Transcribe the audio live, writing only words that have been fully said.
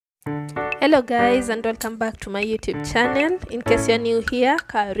Hello guys, and welcome back to my YouTube channel. In case you're new here,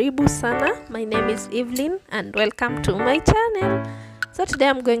 karibu sana. My name is Evelyn and welcome to my channel. So today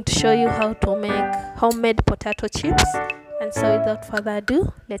I'm going to show you how to make homemade potato chips. And so without further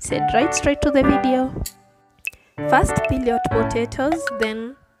ado, let's head right straight to the video. First, peel your potatoes,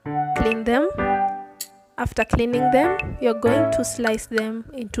 then clean them. After cleaning them, you're going to slice them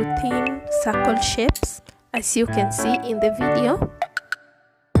into thin circle shapes, as you can see in the video.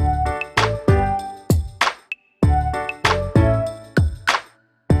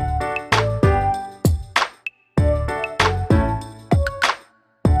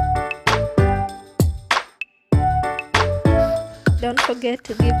 Don't forget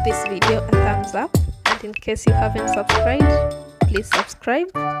to give this video a thumbs up, and in case you haven't subscribed, please subscribe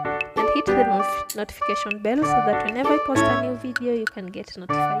and hit the notification bell so that whenever I post a new video you can get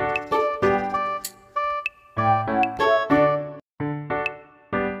notified.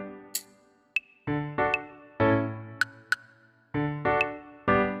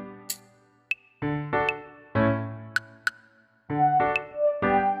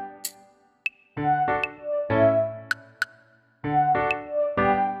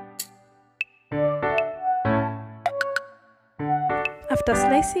 After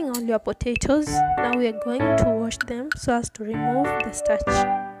slicing all your potatoes, now we are going to wash them so as to remove the starch.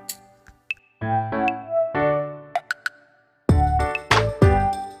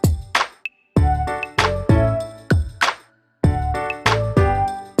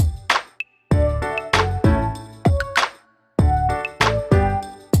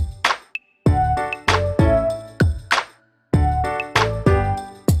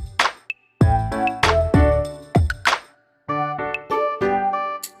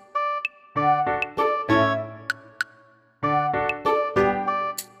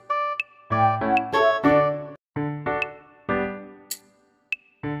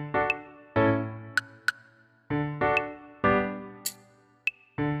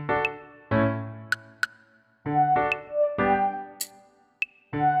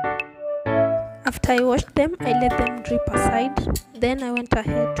 After I washed them, I let them drip aside. Then I went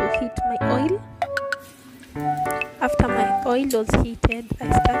ahead to heat my oil. After my oil was heated,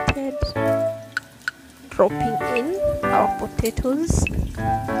 I started dropping in our potatoes.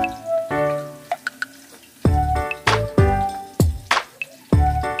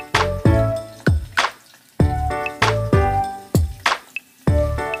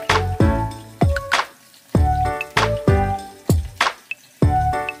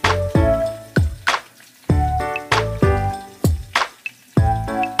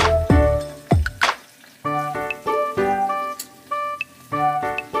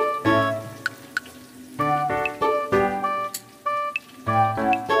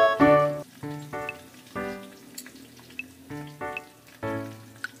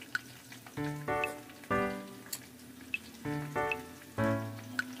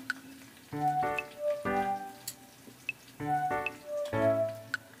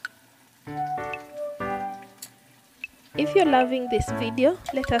 If you're loving this video,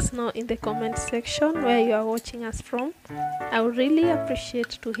 let us know in the comment section where you are watching us from. I would really appreciate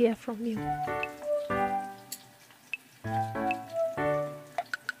to hear from you.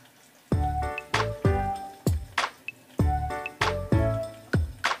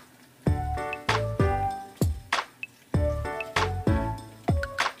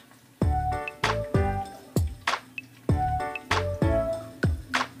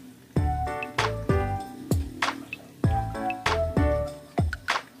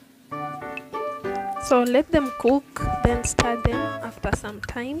 So let them cook, then stir them after some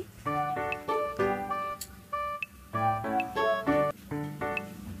time.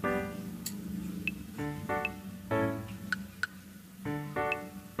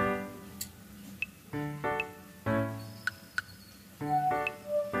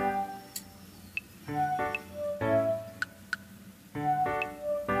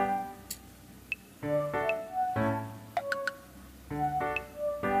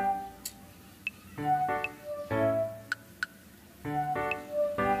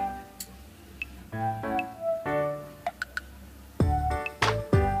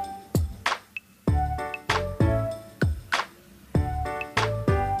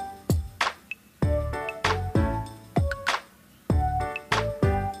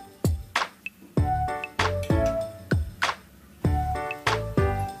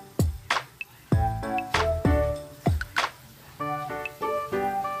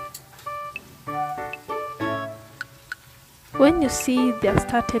 When you see they have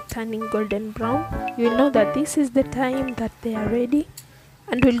started turning golden brown, you know that this is the time that they are ready,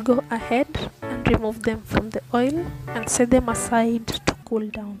 and we'll go ahead and remove them from the oil and set them aside to cool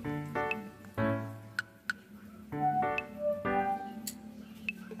down.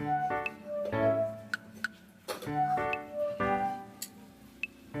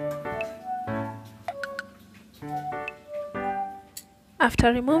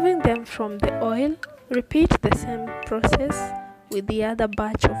 After removing them from the oil, repeat the same process with the other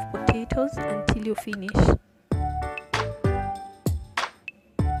batch of potatoes until you finish.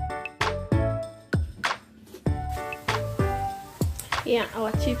 Yeah,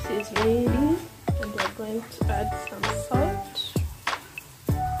 our chips is ready, and we're going to add some salt.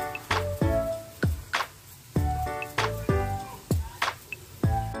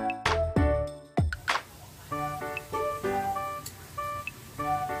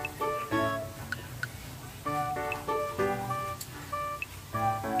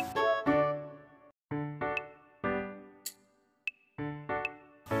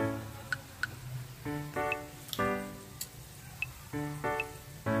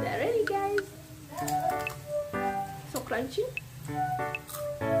 They're ready, guys. So crunchy,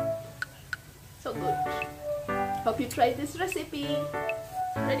 so good. Hope you try this recipe.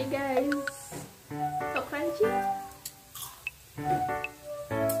 Ready, guys? So crunchy.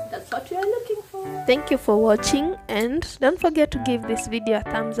 That's what we are looking for. Thank you for watching, and don't forget to give this video a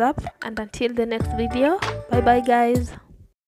thumbs up. And until the next video, bye bye, guys.